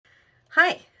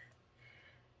Hi.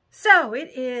 So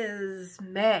it is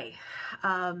May.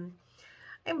 I'm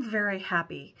very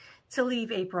happy to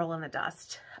leave April in the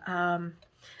dust. I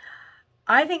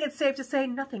think it's safe to say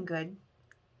nothing good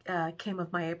came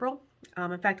of my April.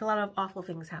 In fact, a lot of awful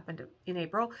things happened in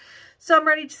April. So I'm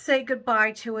ready to say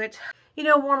goodbye to it. You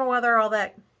know, warmer weather, all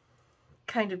that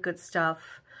kind of good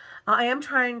stuff. I am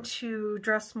trying to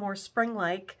dress more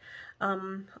spring-like.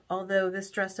 Although this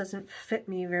dress doesn't fit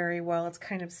me very well, it's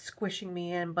kind of squishing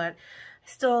me in, but I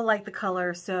still like the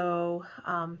color, so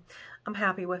I'm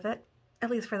happy with it, at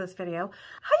least for this video.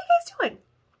 How you guys doing?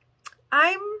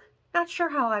 I'm not sure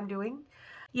how I'm doing.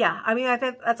 Yeah, I mean, I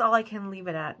think that's all I can leave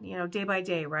it at, you know, day by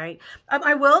day, right?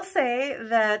 I will say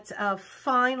that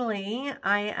finally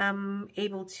I am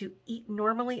able to eat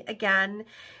normally again,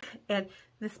 and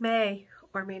this may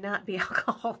or may not be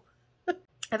alcohol.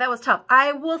 And that was tough.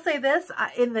 I will say this,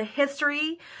 in the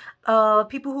history of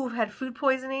people who've had food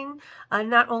poisoning,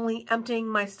 not only emptying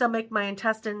my stomach, my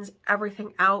intestines,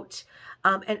 everything out,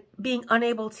 and being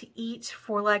unable to eat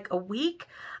for like a week,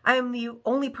 I am the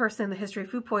only person in the history of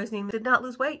food poisoning that did not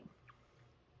lose weight.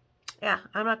 Yeah,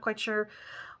 I'm not quite sure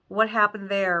what happened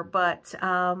there, but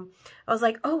I was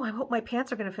like, oh, I hope my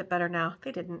pants are going to fit better now.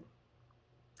 They didn't.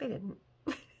 They didn't.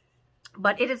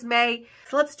 But it is May,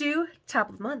 so let's do top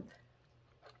of the month.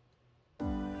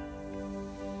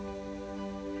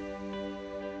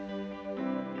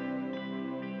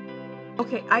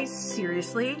 Okay, I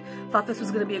seriously thought this was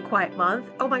going to be a quiet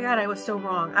month. Oh my God, I was so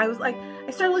wrong. I was like,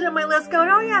 I started looking at my list going,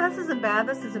 oh yeah, this isn't bad,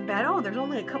 this isn't bad. Oh, there's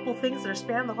only a couple things that are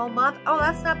spanning the whole month. Oh,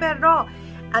 that's not bad at all.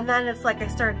 And then it's like I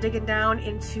started digging down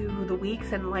into the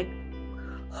weeks and like,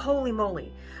 holy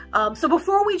moly. So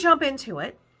before we jump into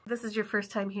it, if this is your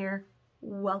first time here,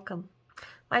 welcome.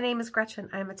 My name is Gretchen.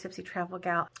 I am a tipsy travel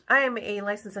gal. I am a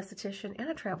licensed esthetician and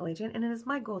a travel agent, and it is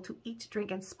my goal to eat, drink,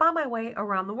 and spa my way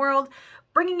around the world,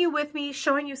 bringing you with me,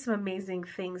 showing you some amazing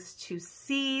things to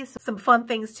see, some fun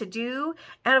things to do,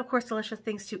 and of course, delicious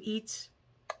things to eat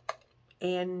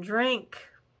and drink.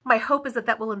 My hope is that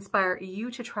that will inspire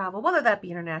you to travel, whether that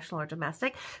be international or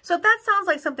domestic. So if that sounds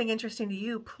like something interesting to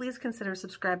you, please consider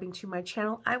subscribing to my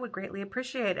channel. I would greatly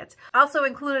appreciate it. Also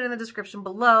included in the description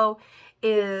below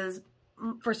is,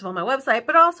 first of all, my website,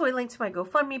 but also a link to my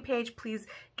GoFundMe page. Please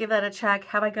give that a check.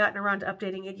 Have I gotten around to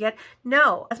updating it yet?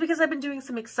 No. That's because I've been doing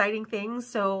some exciting things,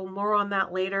 so more on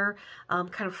that later,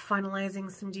 kind of finalizing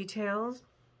some details.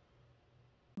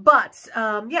 But,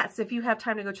 yes, if you have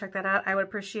time to go check that out, I would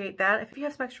appreciate that. If you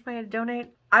have some extra money to donate,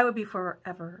 I would be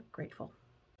forever grateful.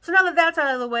 So now that that's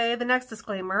out of the way, the next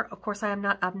disclaimer, of course, I am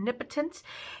not omnipotent.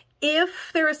 If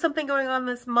there is something going on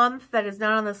this month that is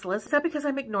not on this list, it's not because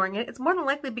I'm ignoring it. It's more than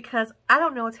likely because I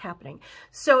don't know what's happening.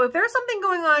 So if there's something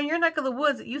going on in your neck of the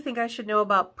woods that you think I should know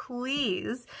about,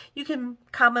 please, you can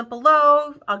comment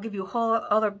below. I'll give you a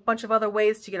whole bunch of other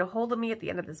ways to get a hold of me at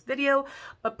the end of this video.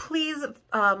 But please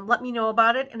let me know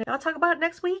about it, and I'll talk about it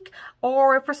next week.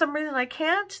 Or if for some reason I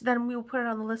can't, then we will put it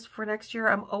on the list for next year.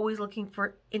 I'm always looking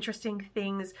for interesting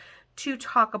things to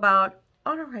talk about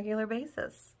on a regular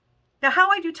basis. Now,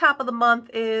 how I do top of the month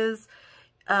is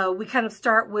we kind of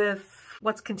start with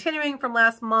what's continuing from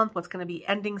last month, what's going to be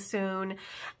ending soon,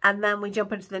 and then we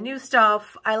jump into the new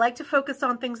stuff. I like to focus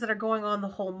on things that are going on the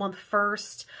whole month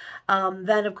first.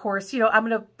 Then, of course, you know, I'm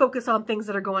going to focus on things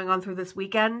that are going on through this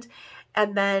weekend,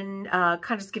 and then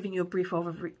kind of just giving you a brief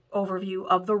overview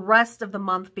of the rest of the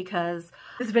month, because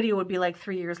this video would be like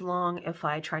 3 years long if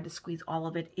I tried to squeeze all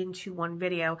of it into one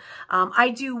video.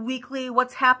 I do weekly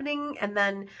what's happening, and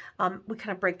then we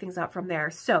kind of break things out from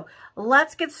there. So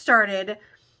let's get started.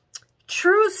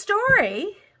 True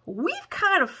story, we've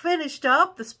kind of finished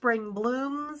up the spring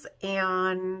blooms,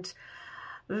 and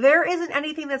there isn't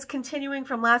anything that's continuing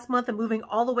from last month and moving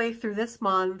all the way through this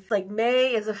month. Like,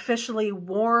 May is officially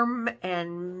warm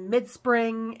and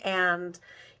mid-spring, and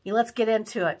let's get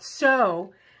into it.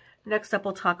 So next up,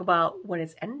 we'll talk about what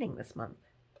is ending this month.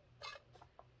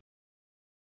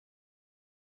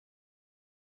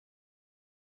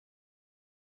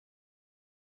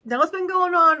 Now, it's been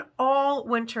going on all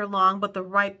winter long, but the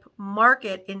ripe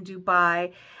market in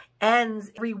Dubai ends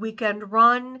every weekend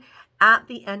run at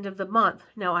the end of the month.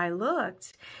 Now, I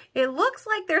looked. It looks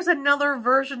like there's another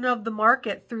version of the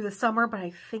market through the summer, but I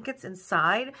think it's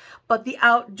inside. But the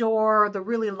outdoor, the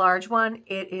really large one,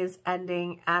 it is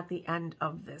ending at the end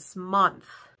of this month.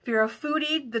 If you're a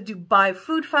foodie, the Dubai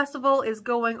Food Festival is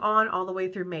going on all the way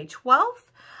through May 12th.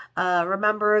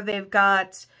 Remember, they've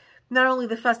got not only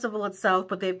the festival itself,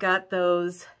 but they've got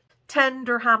those 10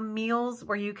 dirham meals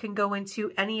where you can go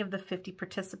into any of the 50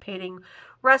 participating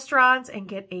restaurants and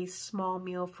get a small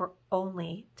meal for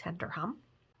only 10 dirham.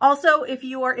 Also, if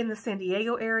you are in the San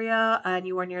Diego area and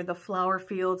you are near the flower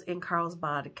fields in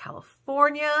Carlsbad,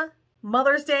 California,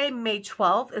 Mother's Day, May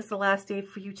 12th, is the last day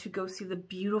for you to go see the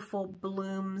beautiful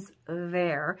blooms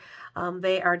there.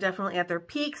 They are definitely at their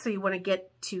peak, so you want to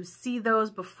get to see those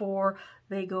before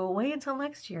they go away until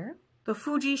next year. The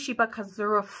Fuji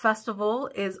Shibazakura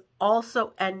Festival is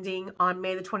also ending on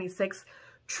May the 26th.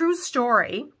 True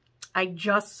story, I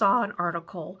just saw an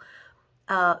article.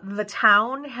 The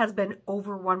town has been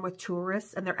overrun with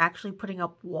tourists and they're actually putting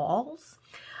up walls.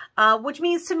 Which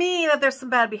means to me that there's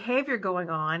some bad behavior going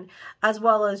on, as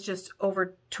well as just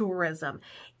over tourism.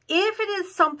 If it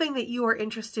is something that you are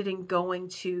interested in going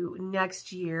to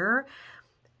next year,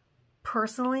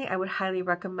 personally, I would highly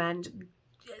recommend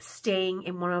staying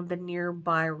in one of the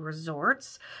nearby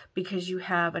resorts because you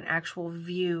have an actual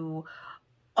view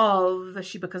of the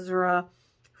Shibazakura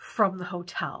from the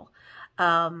hotel.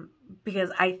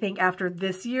 Because I think after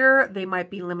this year, they might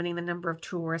be limiting the number of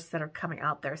tourists that are coming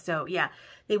out there. So yeah,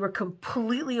 they were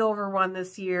completely overrun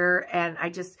this year. And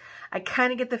I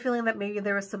kind of get the feeling that maybe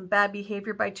there was some bad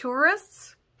behavior by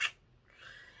tourists.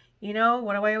 You know,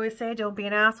 what do I always say? Don't be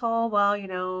an asshole. Well, you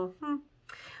know,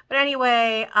 But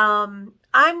anyway, I'm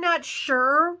not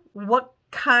sure what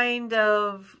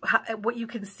you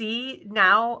can see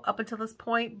now up until this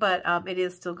point, but it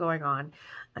is still going on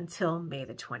until May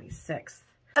the 26th.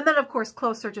 And then, of course,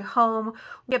 closer to home,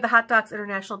 we have the Hot Docs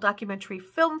International Documentary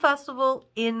Film Festival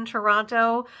in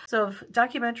Toronto. So if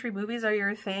documentary movies are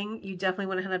your thing, you definitely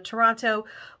want to head up to Toronto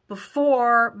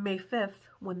before May 5th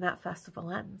when that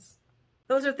festival ends.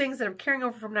 Those are things that are carrying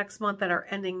over from next month that are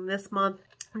ending this month.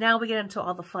 Now we get into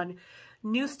all the fun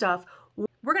new stuff.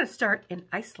 We're going to start in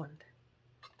Iceland.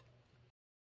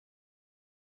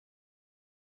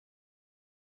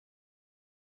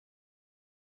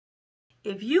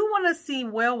 If you want to see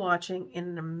whale watching in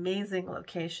an amazing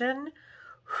location,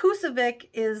 Husavik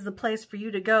is the place for you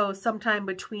to go sometime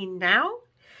between now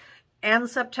and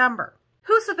September.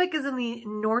 Husavik is in the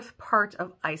north part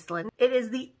of Iceland. It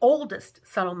is the oldest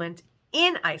settlement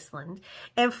in Iceland,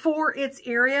 and for its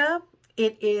area,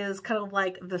 it is kind of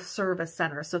like the service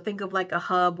center. So think of like a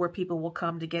hub where people will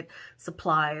come to get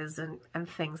supplies and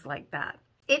things like that.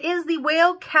 It is the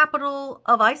whale capital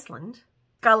of Iceland.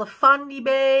 Skálafandi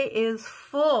Bay is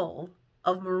full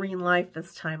of marine life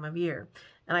this time of year,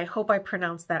 and I hope I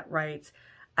pronounced that right.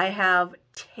 I have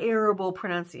terrible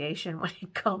pronunciation when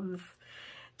it comes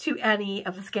to any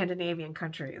of the Scandinavian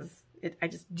countries. I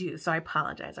just do, so I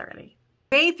apologize already.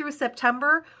 May through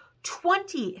September,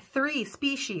 23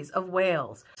 species of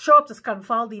whales show up to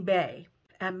Skálafandi Bay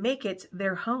and make it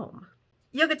their home.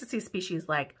 You'll get to see species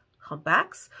like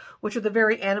humpbacks, which are the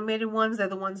very animated ones. They're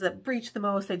the ones that breach the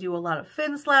most. They do a lot of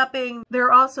fin slapping. There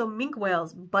are also minke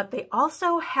whales, but they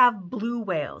also have blue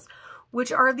whales,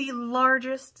 which are the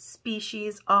largest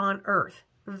species on Earth.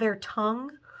 Their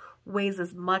tongue weighs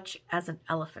as much as an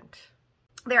elephant.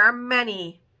 There are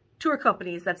many tour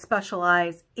companies that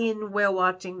specialize in whale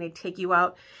watching. They take you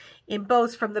out in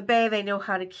boats from the bay. They know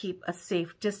how to keep a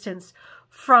safe distance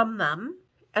from them.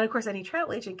 And of course, any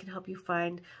travel agent can help you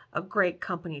find a great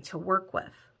company to work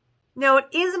with. Now, it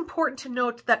is important to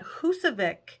note that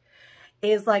Husavik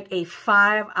is like a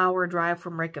 5-hour drive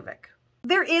from Reykjavik.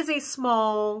 There is a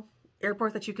small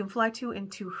airport that you can fly to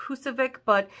into Husavik,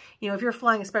 but you know, if you're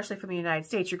flying, especially from the United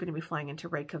States, you're going to be flying into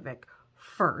Reykjavik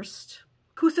first.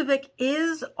 Husavik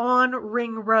is on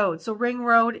Ring Road. So Ring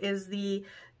Road is the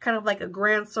kind of like a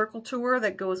grand circle tour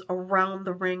that goes around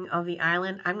the ring of the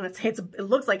island. I'm going to say it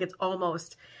looks like it's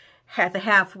almost at the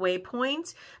halfway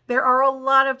point. There are a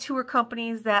lot of tour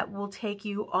companies that will take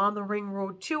you on the Ring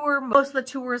Road tour. Most of the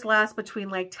tours last between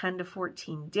like 10 to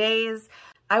 14 days.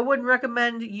 I wouldn't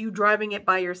recommend you driving it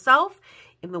by yourself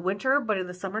in the winter, but in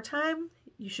the summertime,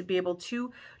 you should be able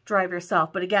to drive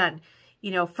yourself. But again, you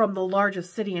know, from the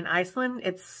largest city in Iceland,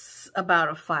 it's about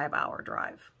a 5-hour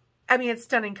drive. I mean, it's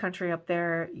stunning country up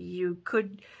there. You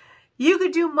could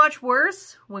do much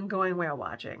worse when going whale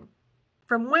watching.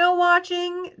 From whale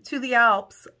watching to the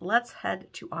Alps, let's head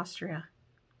to Austria.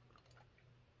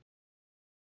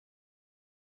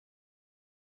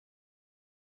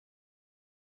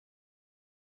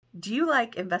 Do you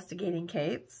like investigating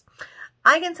caves?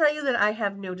 I can tell you that I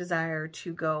have no desire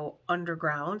to go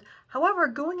underground. However,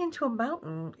 going into a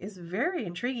mountain is very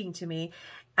intriguing to me.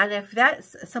 And if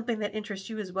that's something that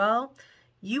interests you as well,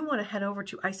 you want to head over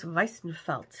to Iceland.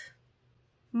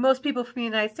 Most people from the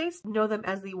United States know them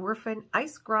as the Werfen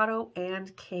Ice Grotto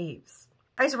and Caves.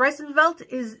 Iceland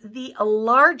is the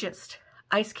largest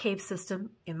ice cave system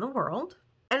in the world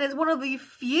and is one of the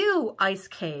few ice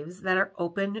caves that are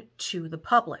open to the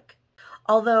public.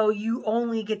 although you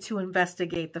only get to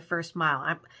investigate the first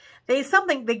mile. They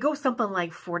go something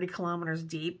like 40 kilometers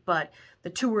deep, but the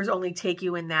tours only take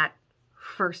you in that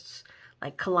first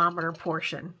like kilometer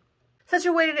portion.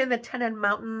 Situated in the Tenon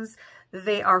Mountains,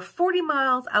 they are 40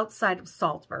 miles outside of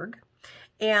Salzburg.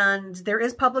 And there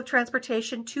is public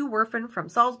transportation to Werfen from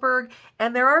Salzburg,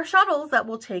 and there are shuttles that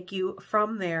will take you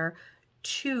from there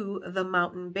to the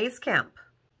mountain base camp.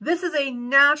 This is a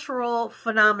natural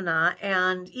phenomena,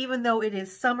 and even though it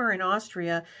is summer in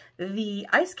Austria, the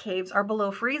ice caves are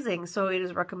below freezing, so it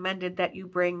is recommended that you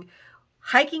bring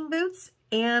hiking boots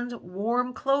and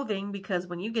warm clothing, because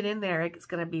when you get in there, it's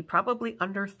going to be probably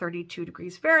under 32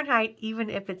 degrees Fahrenheit,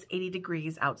 even if it's 80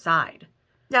 degrees outside.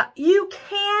 Now, you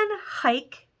can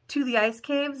hike to the ice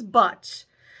caves, but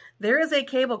there is a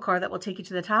cable car that will take you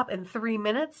to the top in 3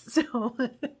 minutes. So,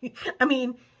 I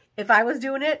mean, if I was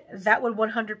doing it, that would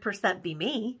 100% be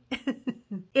me.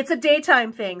 It's a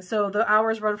daytime thing, so the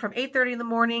hours run from 8:30 in the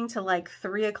morning to like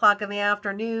 3 o'clock in the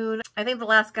afternoon. I think the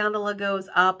last gondola goes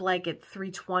up like at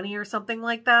 3:20 or something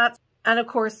like that. And of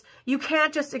course, you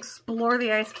can't just explore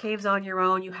the ice caves on your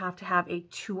own. You have to have a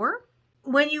tour.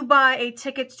 When you buy a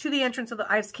ticket to the entrance of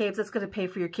the ice caves, it's going to pay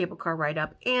for your cable car ride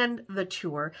up and the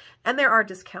tour. And there are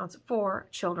discounts for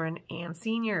children and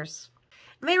seniors.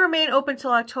 And they remain open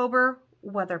till October,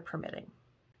 weather permitting.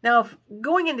 Now, if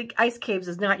going into ice caves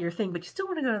is not your thing, but you still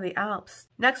want to go to the Alps,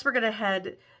 next we're going to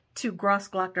head to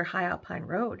Grossglockner High Alpine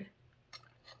Road.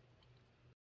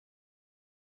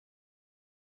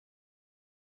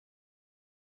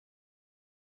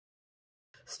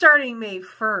 Starting May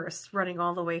 1st, running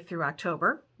all the way through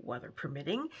October, weather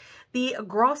permitting, the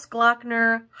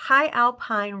Grossglockner High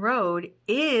Alpine Road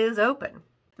is open.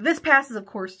 This pass is, of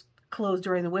course, closed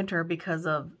during the winter because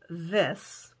of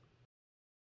this.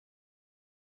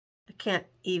 I can't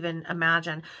even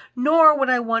imagine, nor would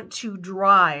I want to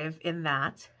drive in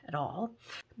that at all.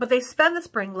 But they spend the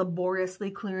spring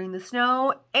laboriously clearing the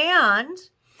snow, and,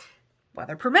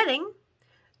 weather permitting,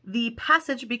 the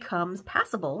passage becomes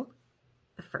passable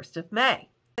the 1st of May.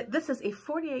 This is a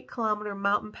 48-kilometer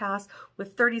mountain pass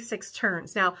with 36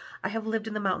 turns. Now, I have lived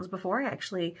in the mountains before. I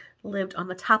actually lived on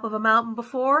the top of a mountain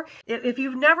before. If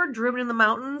you've never driven in the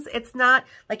mountains, it's not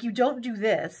like you don't do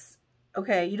this.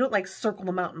 Okay, you don't like circle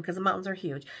the mountain because the mountains are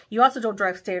huge. You also don't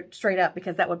drive straight up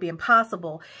because that would be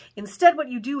impossible. Instead, what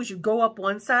you do is you go up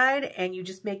one side and you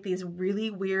just make these really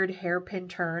weird hairpin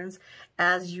turns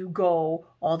as you go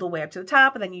all the way up to the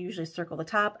top, and then you usually circle the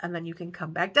top and then you can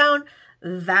come back down.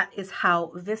 That is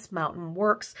how this mountain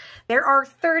works. There are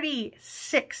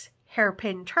 36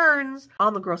 hairpin turns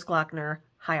on the Grossglockner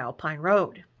High Alpine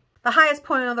Road. The highest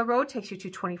point on the road takes you to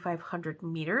 2,500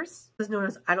 meters. This is known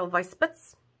as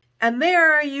Edelweißspitze. And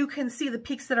there you can see the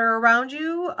peaks that are around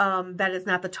you. That is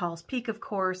not the tallest peak, of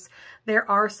course. There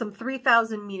are some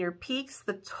 3,000-meter peaks,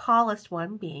 the tallest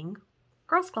one being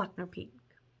Grossglockner Peak.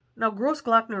 Now,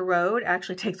 Grossglockner Road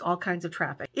actually takes all kinds of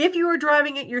traffic. If you are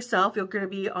driving it yourself, you're going to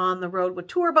be on the road with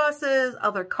tour buses,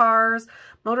 other cars,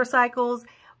 motorcycles,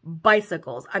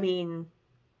 bicycles. I mean,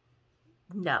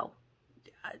 no.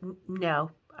 No,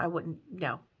 I wouldn't.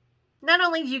 No. Not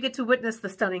only do you get to witness the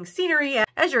stunning scenery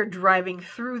as you're driving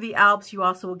through the Alps, you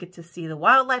also will get to see the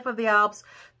wildlife of the Alps,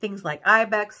 things like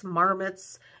ibex,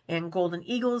 marmots, and golden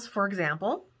eagles, for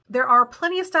example. There are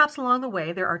plenty of stops along the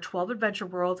way. There are 12 adventure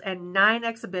worlds and 9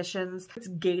 exhibitions. It's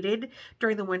gated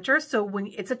during the winter, so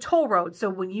it's a toll road. So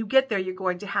when you get there, you're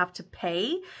going to have to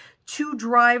pay to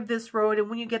drive this road. And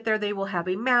when you get there, they will have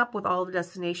a map with all the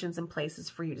destinations and places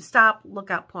for you to stop,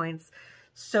 lookout points,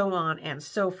 so on and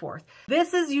so forth.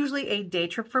 This is usually a day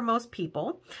trip for most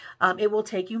people. It will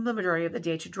take you the majority of the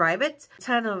day to drive it.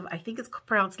 I think it's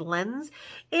pronounced Lens.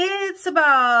 It's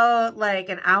about like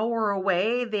an hour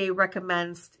away. They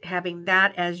recommend having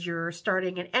that as your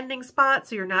starting and ending spot,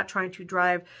 so you're not trying to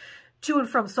drive to and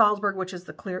from Salzburg, which is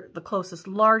the closest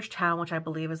large town, which I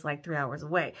believe is like 3 hours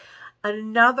away.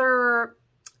 Another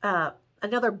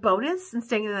bonus in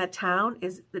staying in that town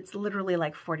is it's literally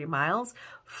like 40 miles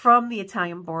from the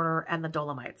Italian border and the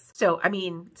Dolomites. So, I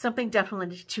mean, something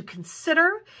definitely to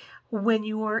consider when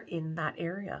you are in that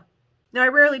area. Now, I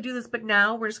rarely do this, but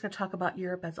now we're just going to talk about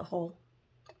Europe as a whole.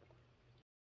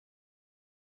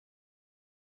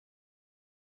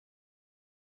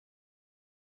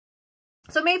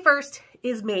 So May 1st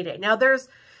is May Day. Now, there's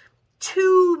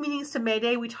 2 meanings to May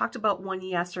Day. We talked about one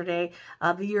yesterday,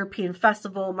 the European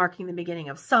festival marking the beginning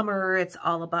of summer. It's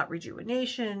all about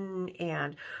rejuvenation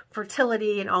and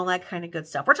fertility and all that kind of good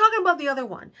stuff. We're talking about the other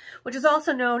one, which is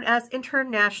also known as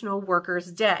International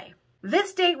Workers' Day.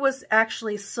 This date was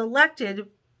actually selected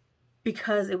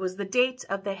because it was the date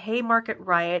of the Haymarket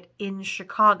riot in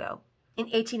Chicago. In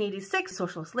 1886, the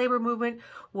socialist labor movement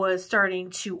was starting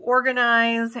to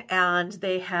organize, and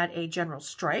they had a general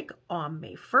strike on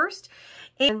May 1st.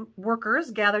 And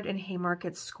workers gathered in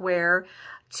Haymarket Square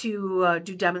to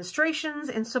do demonstrations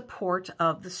in support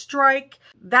of the strike.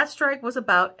 That strike was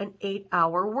about an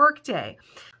 8-hour workday.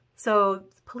 So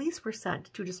police were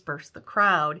sent to disperse the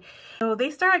crowd. So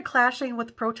they started clashing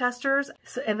with protesters,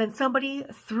 and then somebody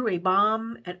threw a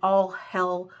bomb and all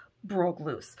hell broke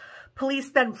loose. Police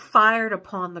then fired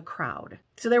upon the crowd.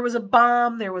 So there was a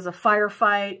bomb, there was a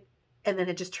firefight, and then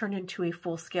it just turned into a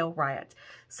full-scale riot.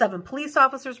 7 police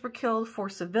officers were killed, 4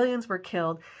 civilians were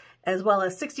killed, as well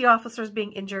as 60 officers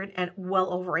being injured and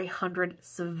well over 100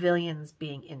 civilians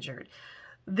being injured.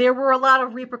 There were a lot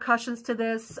of repercussions to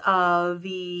this.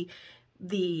 The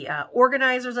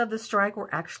organizers of the strike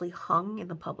were actually hung in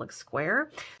the public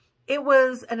square. It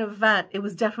was an event. It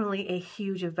was definitely a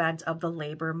huge event of the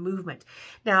labor movement.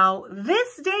 Now,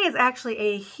 this day is actually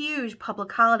a huge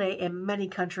public holiday in many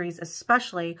countries,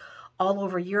 especially all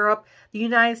over Europe. The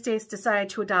United States decided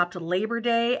to adopt Labor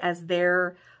Day as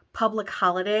their public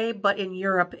holiday, but in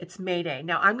Europe, it's May Day.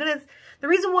 Now, the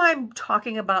reason why I'm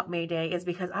talking about May Day is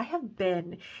because I have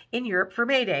been in Europe for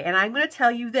May Day, and I'm going to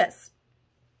tell you this.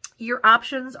 Your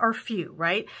options are few,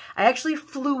 right? I actually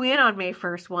flew in on May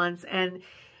 1st once, and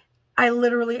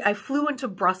I flew into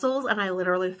Brussels, and I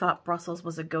literally thought Brussels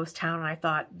was a ghost town, and I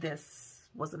thought this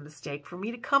was a mistake for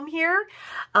me to come here.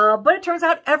 But it turns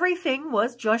out everything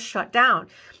was just shut down.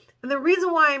 And the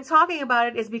reason why I'm talking about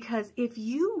it is because if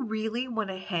you really want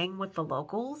to hang with the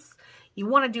locals, you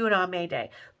want to do it on May Day,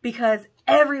 because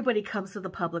everybody comes to the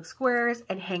public squares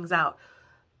and hangs out.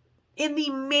 In the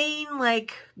main,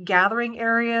 gathering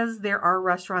areas, there are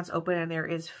restaurants open and there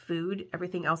is food.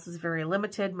 Everything else is very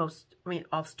limited.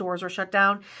 All stores are shut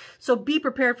down. So be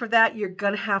prepared for that. You're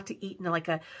going to have to eat in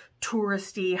a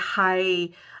touristy, high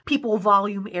people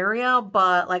volume area.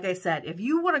 But like I said, if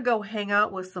you want to go hang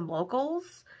out with some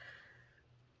locals,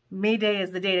 May Day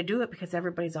is the day to do it because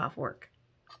everybody's off work.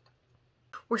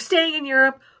 We're staying in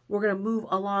Europe. We're going to move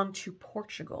along to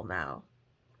Portugal now.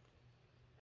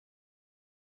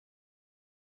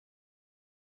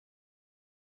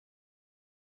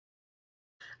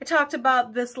 I talked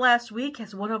about this last week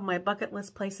as one of my bucket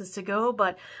list places to go,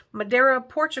 but Madeira,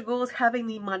 Portugal is having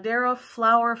the Madeira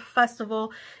Flower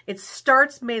Festival. It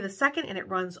starts May the 2nd and it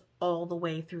runs all the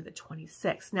way through the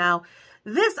 26th. Now,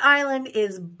 this island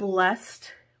is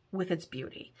blessed with its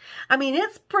beauty.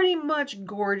 It's pretty much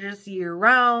gorgeous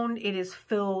year-round. It is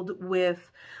filled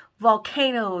with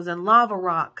volcanoes and lava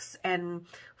rocks and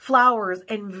flowers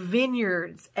and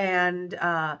vineyards and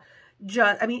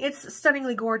it's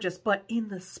stunningly gorgeous, but in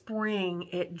the spring,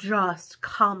 it just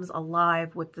comes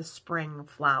alive with the spring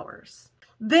flowers.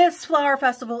 This flower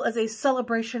festival is a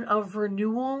celebration of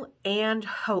renewal and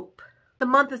hope. The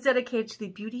month is dedicated to the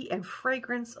beauty and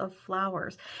fragrance of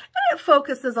flowers, and it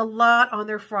focuses a lot on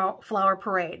their flower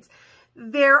parades.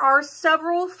 There are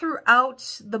several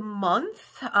throughout the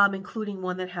month, including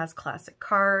one that has classic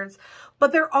cards,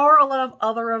 but there are a lot of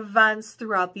other events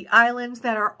throughout the island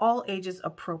that are all ages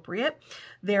appropriate.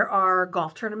 There are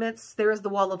golf tournaments. There is the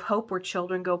Wall of Hope where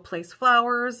children go place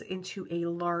flowers into a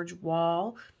large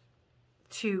wall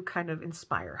to kind of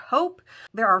inspire hope.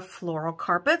 There are floral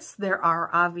carpets. There are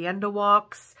avienda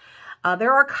walks.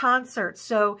 There are concerts.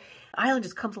 So the island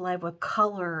just comes alive with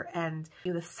color and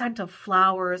the scent of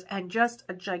flowers and just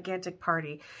a gigantic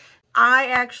party. I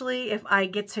actually, if I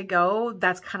get to go,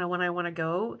 that's kind of when I want to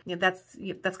go. That's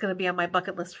going to be on my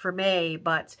bucket list for May.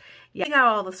 But yeah, you got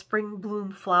all the spring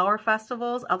bloom flower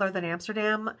festivals other than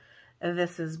Amsterdam.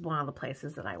 This is one of the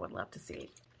places that I would love to see.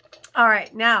 All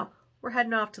right, now we're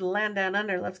heading off to the land down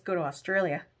under. Let's go to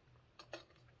Australia.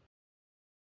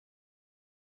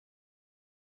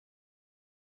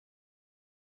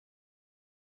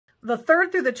 The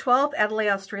 3rd through the 12th, Adelaide,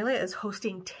 Australia is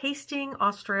hosting Tasting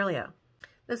Australia.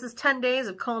 This is 10 days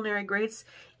of culinary greats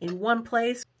in one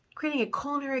place, creating a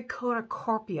culinary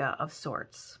cornucopia of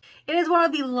sorts. It is one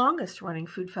of the longest running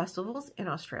food festivals in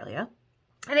Australia,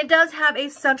 and it does have a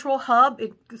central hub.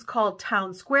 It is called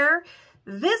Town Square.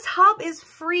 This hub is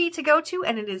free to go to,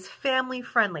 and it is family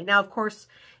friendly. Now, of course,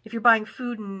 if you're buying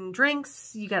food and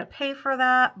drinks, you got to pay for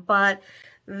that, but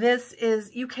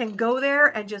you can go there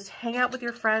and just hang out with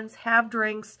your friends, have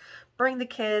drinks, bring the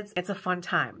kids. It's a fun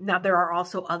time. Now, there are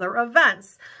also other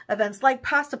events like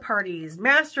pasta parties,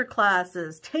 master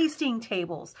classes, tasting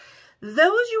tables.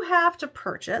 Those you have to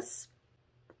purchase.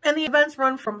 And the events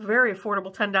run from very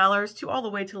affordable $10 to all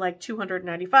the way to like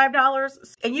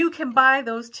 $295. And you can buy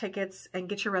those tickets and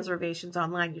get your reservations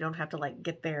online. You don't have to like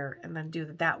get there and then do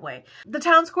it that way. The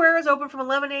town square is open from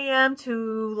 11 a.m.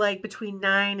 to like between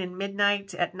 9 and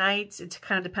midnight at night. It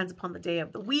kind of depends upon the day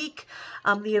of the week.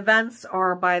 The events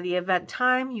are by the event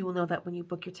time. You will know that when you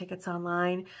book your tickets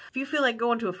online. If you feel like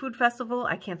going to a food festival,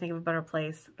 I can't think of a better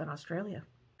place than Australia.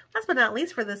 Last but not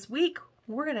least for this week,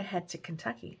 we're going to head to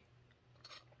Kentucky.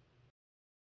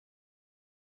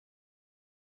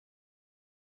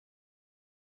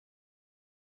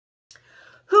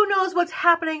 Who knows what's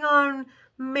happening on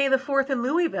May the 4th in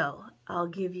Louisville? I'll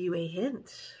give you a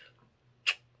hint.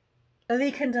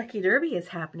 The Kentucky Derby is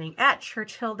happening at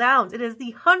Churchill Downs. It is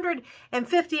the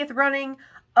 150th running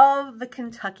of the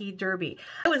Kentucky Derby.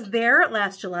 I was there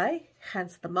last July,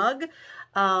 hence the mug.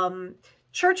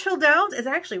 Churchill Downs is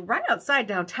actually right outside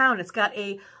downtown. It's got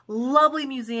a lovely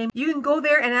museum. You can go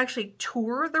there and actually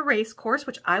tour the race course,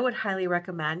 which I would highly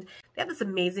recommend. They have this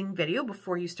amazing video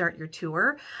before you start your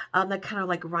tour that kind of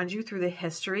like runs you through the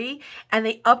history. And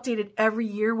they update it every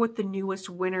year with the newest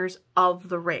winners of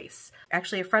the race.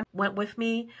 Actually, a friend went with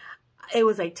me. It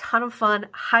was a ton of fun.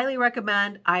 Highly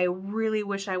recommend. I really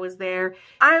wish I was there.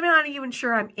 I'm not even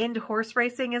sure I'm into horse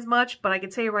racing as much, but I can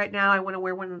tell you right now, I want to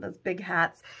wear one of those big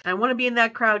hats. I want to be in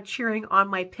that crowd cheering on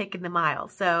my pick in the mile.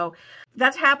 So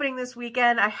that's happening this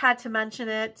weekend. I had to mention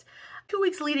it. 2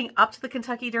 weeks leading up to the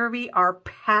Kentucky Derby are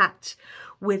packed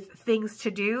with things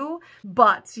to do,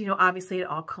 but you know, obviously it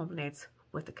all culminates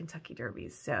with the Kentucky Derby.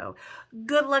 So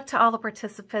good luck to all the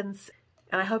participants,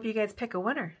 and I hope you guys pick a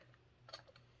winner.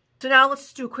 So now let's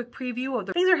just do a quick preview of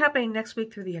the things that are happening next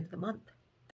week through the end of the month.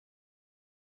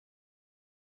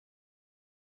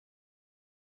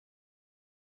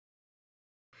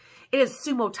 It is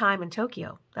Sumo time in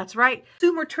Tokyo. That's right.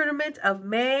 Sumo Tournament of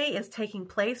May is taking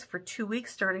place for 2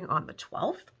 weeks starting on the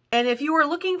 12th. And if you are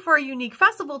looking for a unique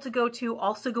festival to go to,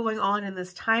 also going on in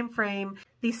this time frame,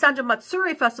 the Sanja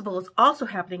Matsuri Festival is also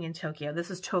happening in Tokyo.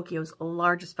 This is Tokyo's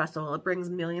largest festival. It brings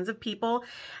millions of people.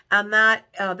 And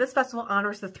this festival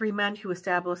honors the 3 men who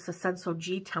established the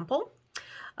Sensoji Temple.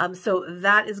 So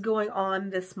that is going on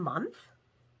this month.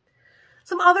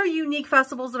 Some other unique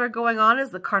festivals that are going on is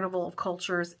the Carnival of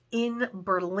Cultures in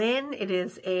Berlin. It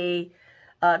is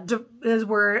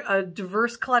where a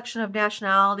diverse collection of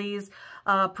nationalities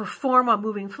perform on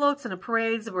moving floats and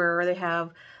parades where they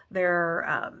have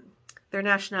their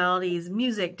nationalities,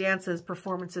 music, dances,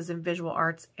 performances in visual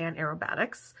arts and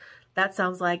aerobatics. That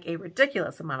sounds like a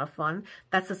ridiculous amount of fun.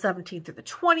 That's the 17th through the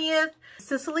 20th. In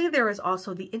Sicily, there is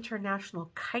also the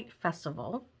International Kite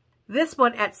Festival. This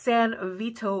one at San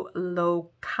Vito lo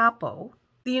Capo.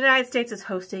 The United States is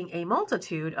hosting a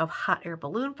multitude of hot air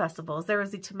balloon festivals. There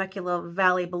is the Temecula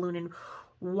Valley Balloon and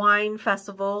Wine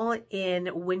Festival in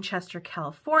Winchester,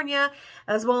 California,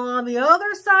 as well on the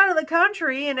other side of the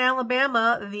country in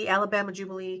Alabama. The Alabama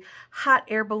Jubilee Hot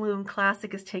Air Balloon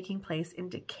Classic is taking place in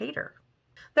Decatur.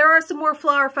 There are some more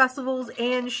flower festivals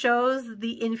and shows.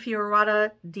 The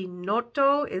Infiorata di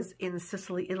Noto is in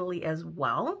Sicily, Italy as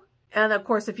well. And of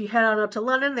course, if you head on up to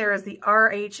London, there is the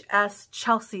RHS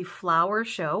Chelsea Flower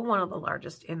Show, one of the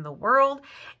largest in the world.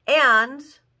 And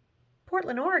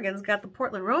Portland, Oregon's got the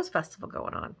Portland Rose Festival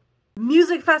going on.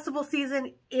 Music festival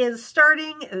season is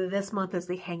starting. This month is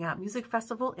the Hangout Music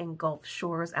Festival in Gulf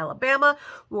Shores, Alabama,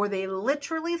 where they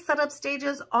literally set up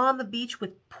stages on the beach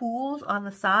with pools on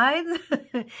the sides.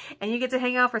 And you get to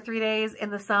hang out for 3 days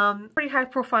in the sun. Pretty high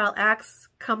profile acts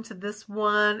come to this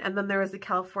one. And then there is the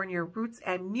California Roots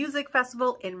and Music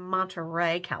Festival in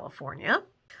Monterey, California.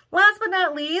 Last but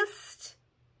not least,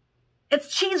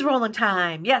 it's cheese rolling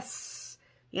time. Yes.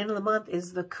 The end of the month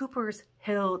is the Cooper's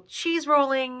Hill cheese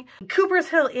rolling. Cooper's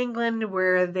Hill, England,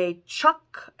 where they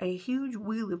chuck a huge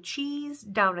wheel of cheese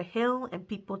down a hill and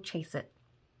people chase it.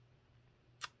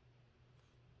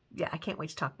 Yeah, I can't wait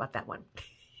to talk about that one.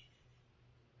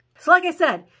 So like I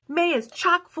said, May is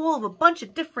chock full of a bunch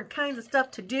of different kinds of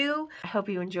stuff to do. I hope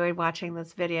you enjoyed watching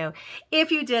this video. If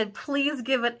you did, please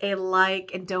give it a like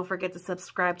and don't forget to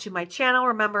subscribe to my channel.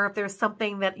 Remember, if there's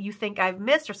something that you think I've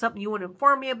missed or something you want to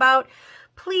inform me about,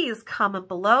 please comment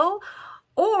below.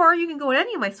 Or you can go to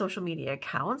any of my social media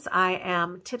accounts. I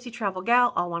am Tipsy Travel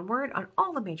Gal, all one word, on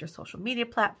all the major social media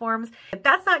platforms. If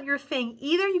that's not your thing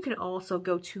either, you can also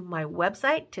go to my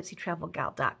website,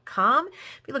 tipsytravelgal.com.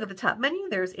 If you look at the top menu,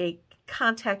 there's a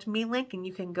contact me link, and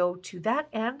you can go to that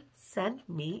and send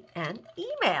me an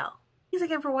email. Thanks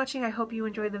again for watching. I hope you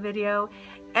enjoyed the video.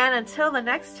 And until the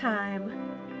next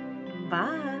time,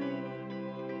 bye.